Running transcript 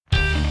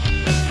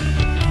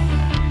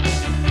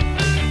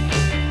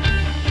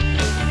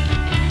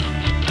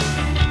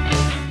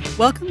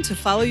Welcome to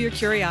Follow Your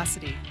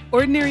Curiosity.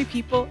 Ordinary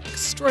people,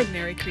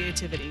 extraordinary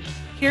creativity.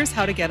 Here's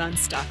how to get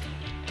unstuck.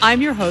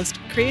 I'm your host,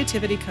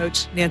 creativity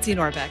coach Nancy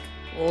Norbeck.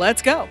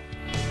 Let's go.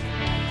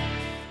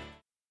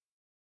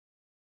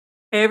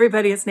 Hey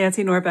everybody, it's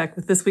Nancy Norbeck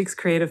with this week's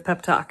Creative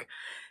Pep Talk.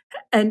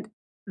 And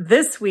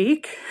this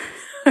week,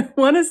 I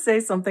want to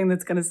say something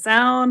that's going to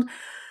sound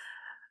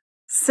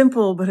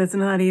simple, but it's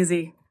not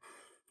easy.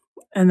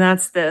 And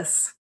that's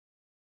this.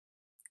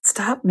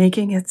 Stop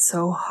making it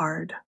so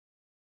hard.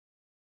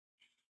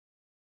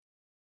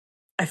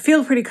 I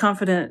feel pretty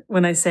confident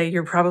when I say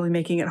you're probably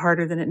making it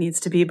harder than it needs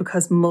to be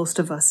because most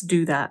of us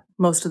do that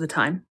most of the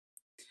time.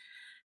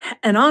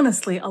 And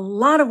honestly, a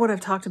lot of what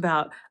I've talked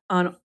about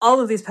on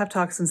all of these pep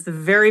talks since the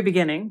very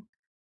beginning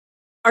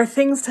are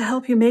things to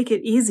help you make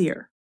it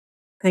easier,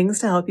 things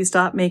to help you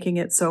stop making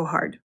it so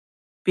hard.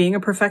 Being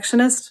a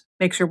perfectionist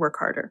makes your work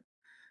harder.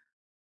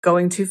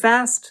 Going too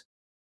fast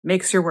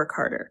makes your work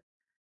harder.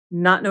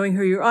 Not knowing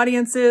who your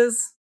audience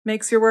is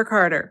makes your work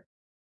harder.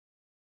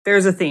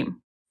 There's a theme.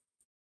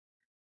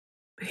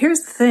 But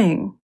here's the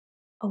thing.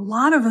 A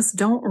lot of us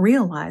don't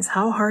realize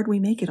how hard we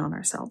make it on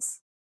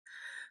ourselves.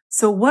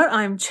 So what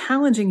I'm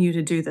challenging you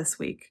to do this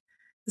week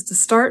is to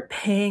start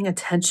paying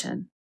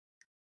attention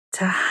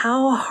to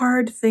how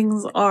hard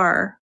things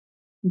are.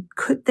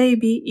 Could they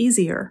be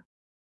easier?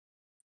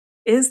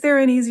 Is there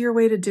an easier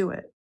way to do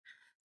it?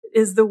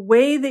 Is the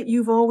way that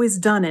you've always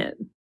done it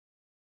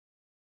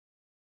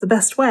the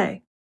best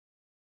way?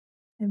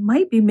 It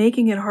might be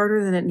making it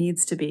harder than it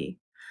needs to be.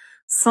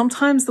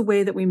 Sometimes the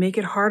way that we make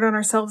it hard on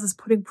ourselves is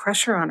putting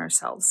pressure on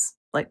ourselves,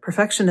 like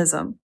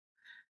perfectionism,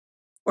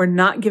 or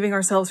not giving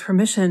ourselves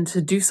permission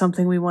to do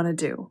something we want to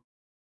do.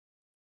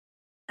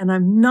 And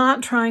I'm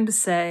not trying to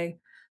say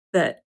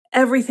that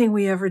everything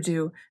we ever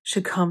do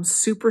should come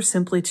super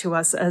simply to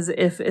us as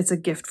if it's a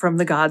gift from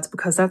the gods,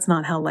 because that's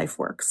not how life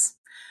works.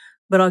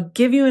 But I'll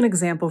give you an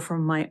example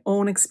from my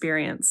own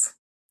experience.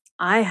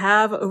 I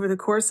have, over the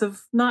course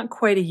of not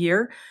quite a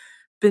year,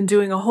 been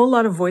doing a whole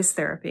lot of voice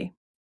therapy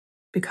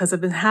because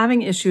I've been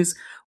having issues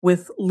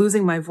with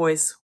losing my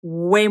voice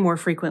way more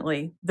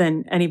frequently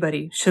than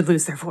anybody should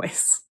lose their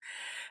voice.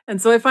 And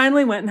so I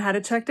finally went and had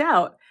it checked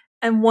out.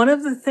 And one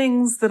of the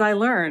things that I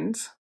learned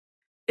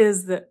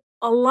is that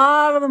a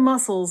lot of the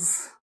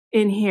muscles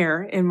in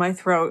here, in my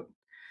throat,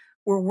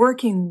 were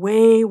working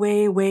way,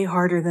 way, way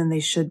harder than they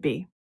should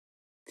be.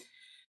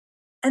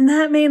 And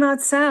that may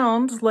not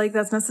sound like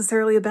that's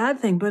necessarily a bad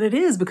thing, but it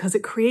is, because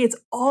it creates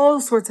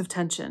all sorts of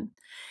tension.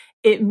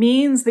 It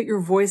means that your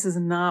voice is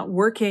not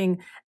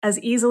working as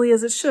easily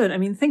as it should. I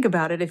mean, think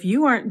about it. If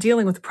you aren't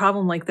dealing with a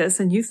problem like this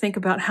and you think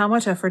about how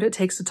much effort it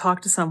takes to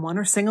talk to someone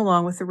or sing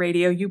along with the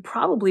radio, you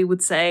probably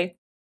would say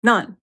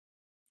none.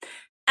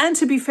 And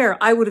to be fair,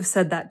 I would have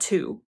said that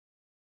too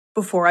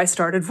before I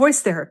started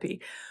voice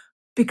therapy,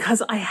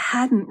 because I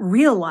hadn't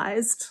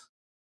realized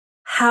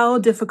how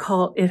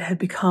difficult it had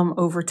become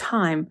over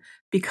time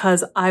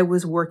because I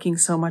was working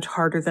so much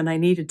harder than I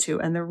needed to.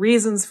 And the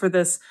reasons for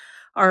this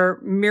are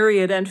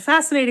myriad and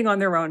fascinating on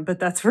their own, but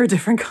that's for a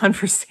different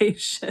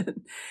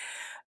conversation.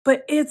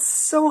 But it's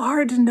so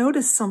hard to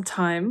notice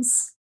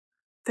sometimes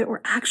that we're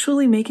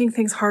actually making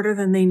things harder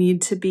than they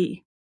need to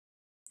be.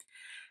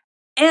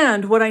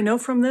 And what I know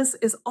from this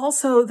is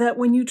also that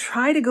when you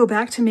try to go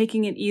back to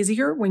making it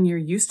easier, when you're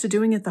used to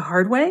doing it the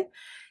hard way,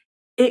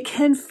 it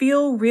can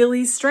feel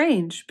really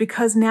strange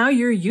because now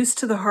you're used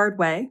to the hard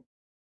way,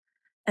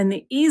 and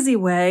the easy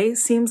way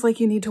seems like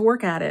you need to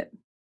work at it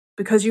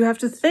because you have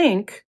to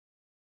think,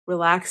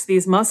 relax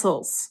these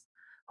muscles,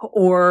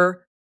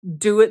 or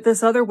do it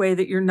this other way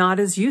that you're not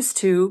as used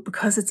to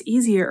because it's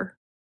easier.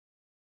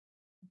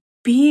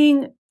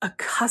 Being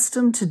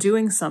accustomed to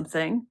doing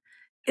something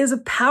is a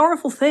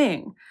powerful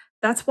thing.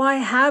 That's why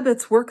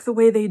habits work the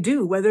way they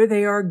do, whether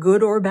they are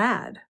good or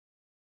bad.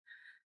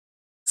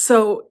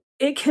 So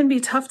it can be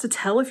tough to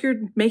tell if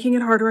you're making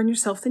it harder on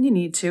yourself than you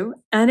need to,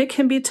 and it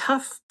can be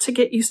tough to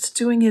get used to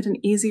doing it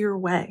an easier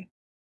way.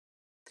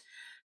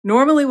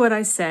 Normally what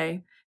I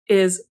say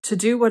is to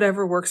do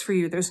whatever works for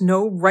you. There's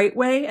no right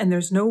way and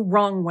there's no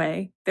wrong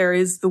way. There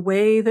is the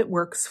way that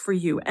works for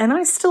you. And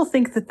I still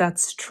think that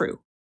that's true.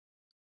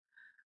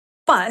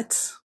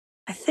 But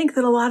I think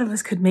that a lot of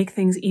us could make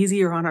things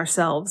easier on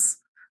ourselves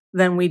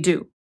than we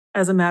do.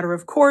 As a matter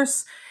of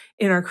course,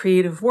 in our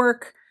creative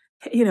work,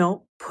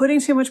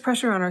 putting too much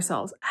pressure on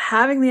ourselves,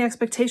 having the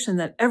expectation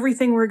that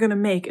everything we're going to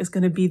make is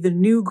going to be the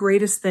new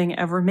greatest thing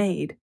ever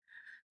made.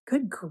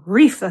 Good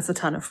grief, that's a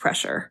ton of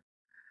pressure.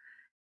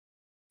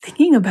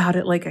 Thinking about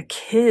it like a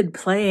kid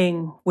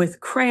playing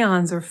with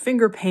crayons or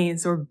finger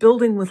paints or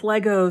building with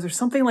Legos or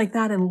something like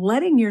that, and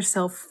letting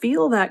yourself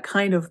feel that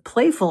kind of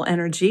playful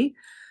energy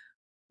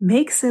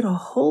makes it a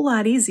whole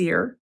lot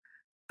easier.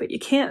 But you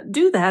can't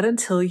do that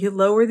until you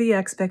lower the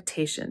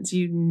expectations.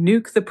 You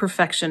nuke the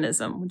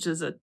perfectionism, which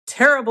is a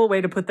terrible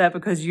way to put that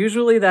because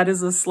usually that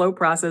is a slow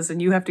process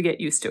and you have to get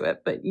used to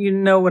it. But you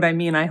know what I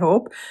mean, I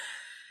hope.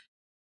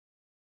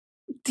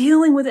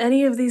 dealing with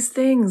any of these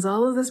things,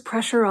 all of this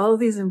pressure, all of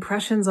these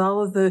impressions,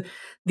 all of the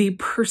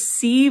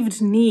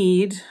perceived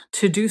need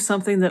to do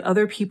something that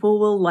other people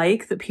will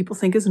like, that people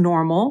think is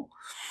normal,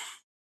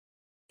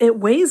 it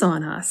weighs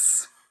on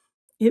us.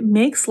 It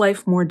makes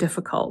life more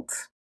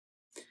difficult.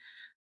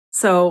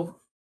 So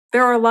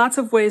there are lots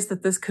of ways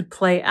that this could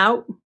play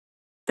out,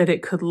 that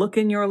it could look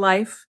in your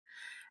life.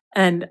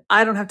 And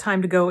I don't have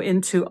time to go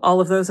into all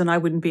of those, and I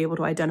wouldn't be able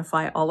to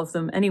identify all of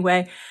them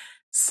anyway.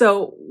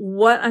 So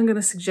what I'm going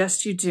to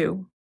suggest you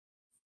do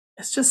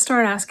is just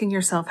start asking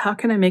yourself, how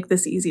can I make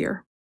this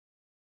easier?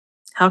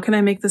 How can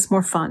I make this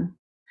more fun?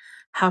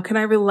 How can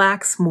I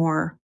relax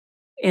more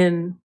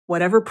in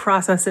whatever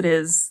process it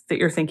is that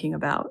you're thinking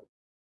about?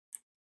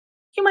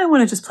 You might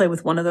want to just play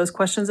with one of those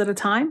questions at a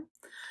time,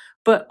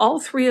 but all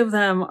three of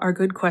them are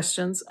good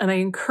questions. And I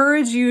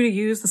encourage you to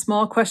use the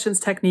small questions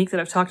technique that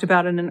I've talked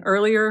about in an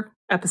earlier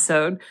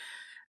episode,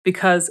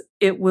 because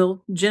it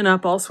will gin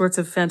up all sorts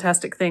of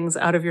fantastic things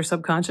out of your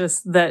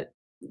subconscious that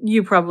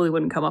you probably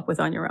wouldn't come up with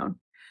on your own.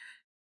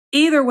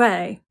 Either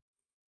way,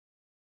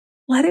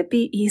 let it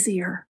be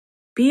easier.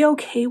 Be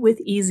okay with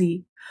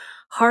easy.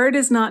 Hard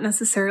is not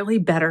necessarily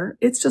better.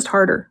 It's just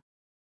harder.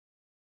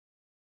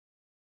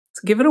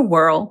 So give it a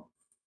whirl.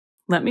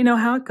 Let me know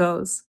how it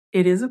goes.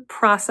 It is a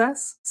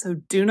process, so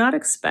do not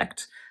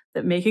expect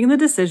that making the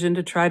decision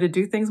to try to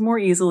do things more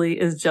easily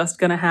is just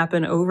going to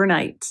happen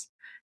overnight.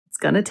 It's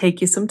going to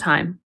take you some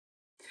time.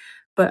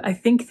 But I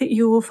think that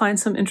you will find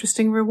some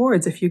interesting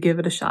rewards if you give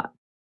it a shot.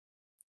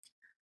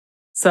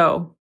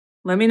 So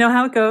let me know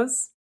how it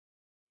goes.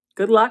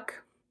 Good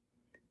luck,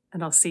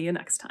 and I'll see you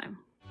next time.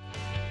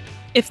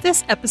 If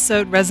this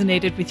episode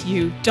resonated with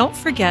you, don't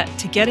forget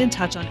to get in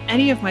touch on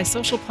any of my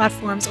social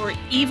platforms or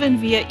even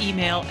via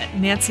email at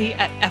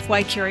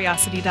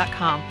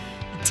nancy@fycuriosity.com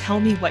and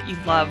tell me what you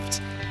loved.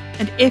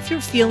 And if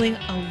you're feeling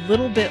a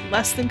little bit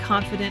less than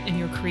confident in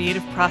your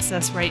creative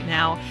process right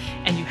now,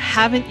 and you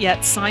haven't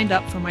yet signed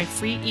up for my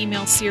free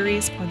email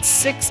series on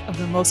 6 of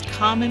the most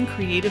common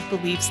creative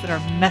beliefs that are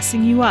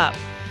messing you up,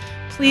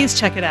 please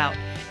check it out.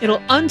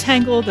 It'll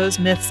untangle those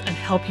myths and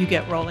help you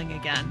get rolling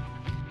again.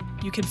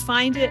 You can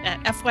find it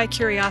at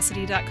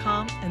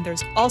fycuriosity.com, and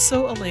there's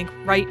also a link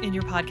right in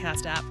your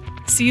podcast app.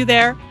 See you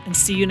there, and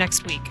see you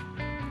next week.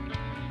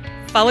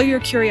 Follow Your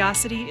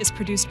Curiosity is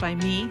produced by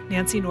me,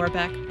 Nancy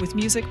Norbeck, with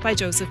music by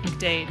Joseph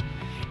McDade.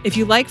 If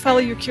you like Follow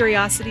Your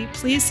Curiosity,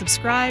 please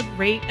subscribe,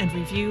 rate, and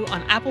review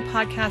on Apple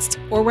Podcasts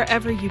or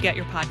wherever you get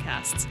your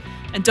podcasts.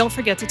 And don't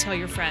forget to tell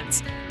your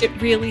friends. It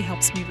really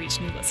helps me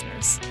reach new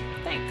listeners.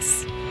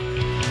 Thanks.